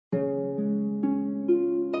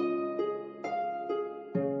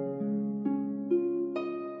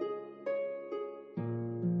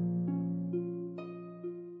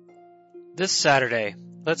This Saturday,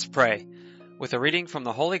 let's pray with a reading from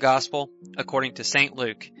the Holy Gospel according to St.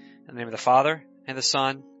 Luke, in the name of the Father, and the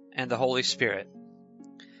Son, and the Holy Spirit.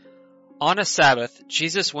 On a Sabbath,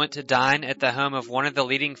 Jesus went to dine at the home of one of the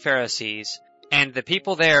leading Pharisees, and the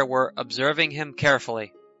people there were observing him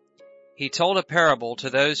carefully. He told a parable to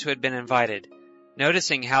those who had been invited,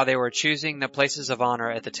 noticing how they were choosing the places of honor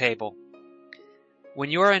at the table. When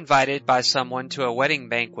you are invited by someone to a wedding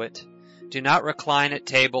banquet, do not recline at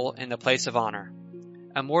table in the place of honor.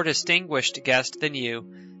 A more distinguished guest than you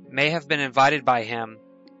may have been invited by him,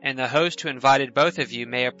 and the host who invited both of you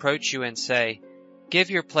may approach you and say, "Give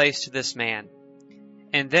your place to this man."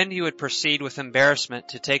 And then you would proceed with embarrassment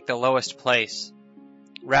to take the lowest place.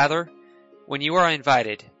 Rather, when you are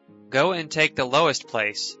invited, go and take the lowest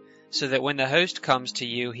place, so that when the host comes to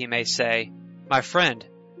you he may say, "My friend,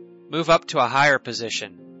 move up to a higher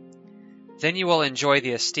position." Then you will enjoy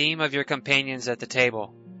the esteem of your companions at the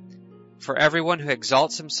table. For everyone who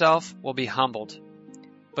exalts himself will be humbled,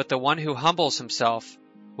 but the one who humbles himself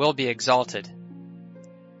will be exalted.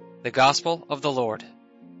 The Gospel of the Lord.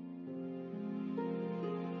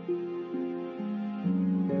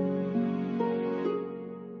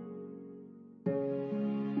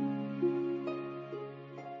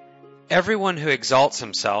 Everyone who exalts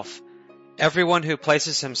himself, everyone who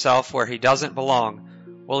places himself where he doesn't belong,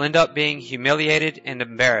 will end up being humiliated and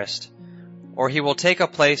embarrassed, or he will take a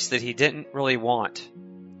place that he didn't really want.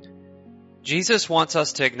 Jesus wants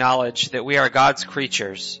us to acknowledge that we are God's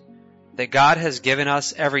creatures, that God has given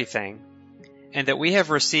us everything, and that we have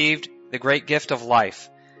received the great gift of life,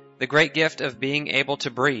 the great gift of being able to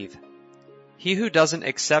breathe. He who doesn't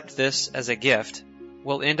accept this as a gift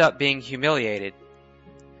will end up being humiliated.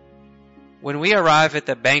 When we arrive at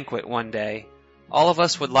the banquet one day, all of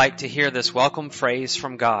us would like to hear this welcome phrase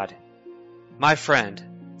from God. "My friend,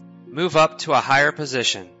 move up to a higher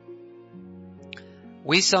position."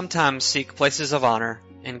 We sometimes seek places of honor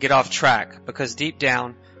and get off track because deep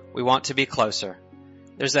down we want to be closer.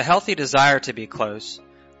 There's a healthy desire to be close,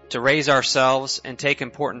 to raise ourselves and take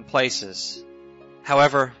important places.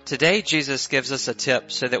 However, today Jesus gives us a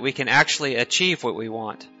tip so that we can actually achieve what we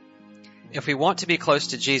want. If we want to be close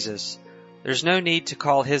to Jesus, there's no need to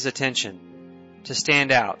call his attention, to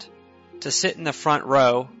stand out, to sit in the front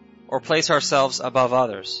row, or place ourselves above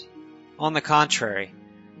others. On the contrary,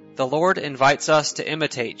 the Lord invites us to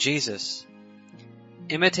imitate Jesus.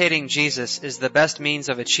 Imitating Jesus is the best means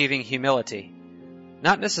of achieving humility,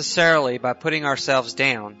 not necessarily by putting ourselves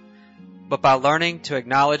down, but by learning to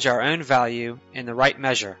acknowledge our own value in the right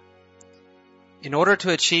measure. In order to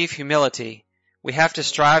achieve humility, we have to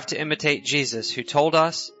strive to imitate Jesus, who told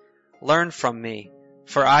us, "Learn from me,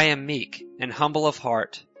 for I am meek and humble of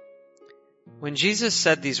heart." When Jesus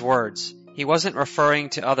said these words, he wasn't referring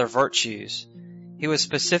to other virtues. He was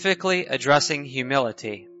specifically addressing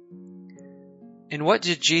humility. And what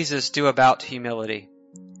did Jesus do about humility?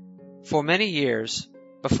 For many years,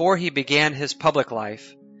 before he began his public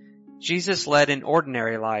life, Jesus led an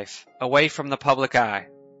ordinary life, away from the public eye,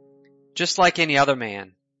 just like any other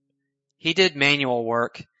man. He did manual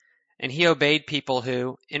work, and he obeyed people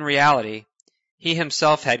who, in reality, he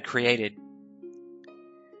himself had created.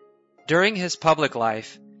 During his public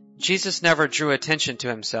life, Jesus never drew attention to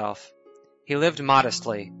himself. He lived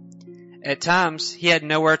modestly. At times, he had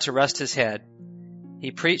nowhere to rest his head. He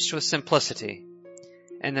preached with simplicity,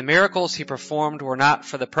 and the miracles he performed were not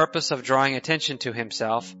for the purpose of drawing attention to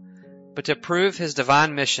himself, but to prove his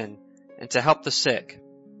divine mission and to help the sick.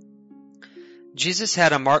 Jesus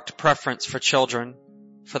had a marked preference for children,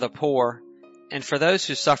 for the poor, and for those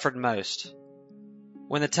who suffered most.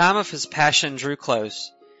 When the time of his passion drew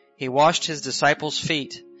close, he washed his disciples'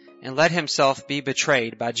 feet and let himself be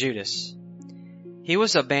betrayed by Judas. He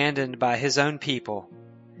was abandoned by his own people.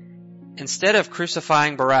 Instead of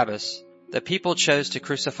crucifying Barabbas, the people chose to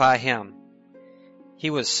crucify him. He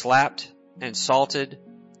was slapped, insulted,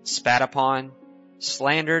 spat upon,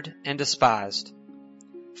 slandered, and despised.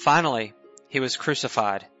 Finally, he was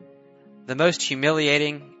crucified, the most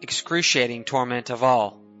humiliating, excruciating torment of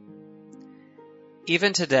all.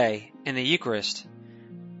 Even today, in the Eucharist,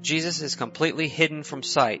 Jesus is completely hidden from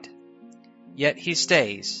sight, yet he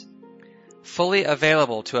stays, fully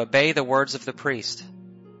available to obey the words of the priest.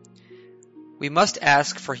 We must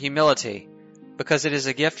ask for humility, because it is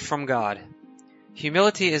a gift from God.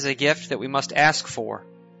 Humility is a gift that we must ask for.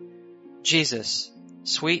 Jesus,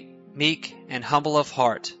 sweet, meek, and humble of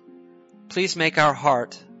heart, please make our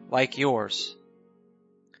heart like yours.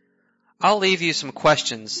 I'll leave you some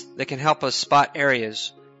questions that can help us spot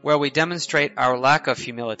areas where we demonstrate our lack of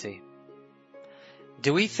humility.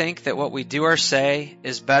 Do we think that what we do or say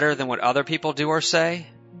is better than what other people do or say?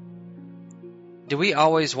 Do we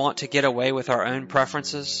always want to get away with our own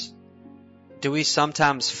preferences? Do we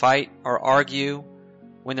sometimes fight or argue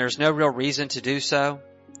when there's no real reason to do so?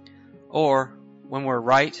 Or, when we're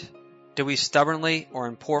right, do we stubbornly or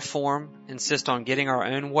in poor form insist on getting our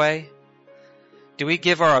own way? Do we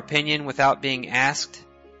give our opinion without being asked?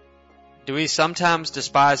 Do we sometimes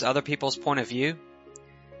despise other people's point of view?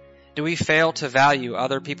 Do we fail to value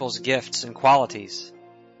other people's gifts and qualities?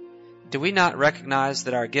 Do we not recognize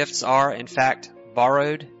that our gifts are, in fact,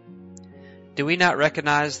 borrowed? Do we not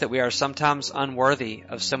recognize that we are sometimes unworthy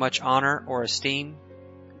of so much honor or esteem?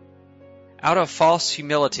 Out of false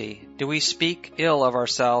humility, do we speak ill of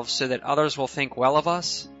ourselves so that others will think well of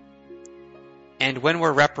us? And when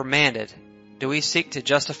we're reprimanded, do we seek to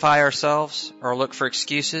justify ourselves or look for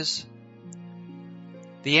excuses?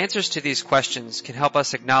 The answers to these questions can help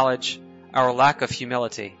us acknowledge our lack of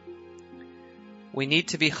humility. We need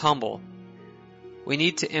to be humble. We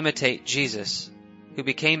need to imitate Jesus, who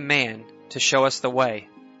became man to show us the way.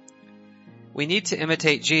 We need to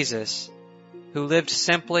imitate Jesus, who lived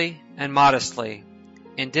simply and modestly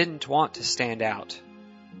and didn't want to stand out.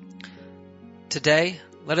 Today,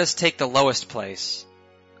 let us take the lowest place.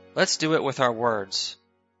 Let's do it with our words,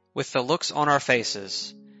 with the looks on our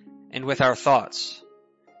faces, and with our thoughts.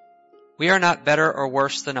 We are not better or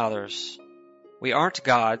worse than others. We aren't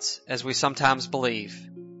gods, as we sometimes believe.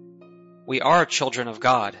 We are children of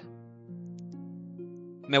God.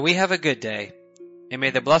 May we have a good day, and may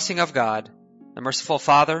the blessing of God, the merciful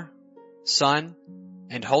Father, Son,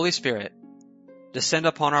 and Holy Spirit descend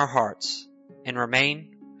upon our hearts and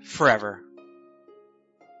remain forever.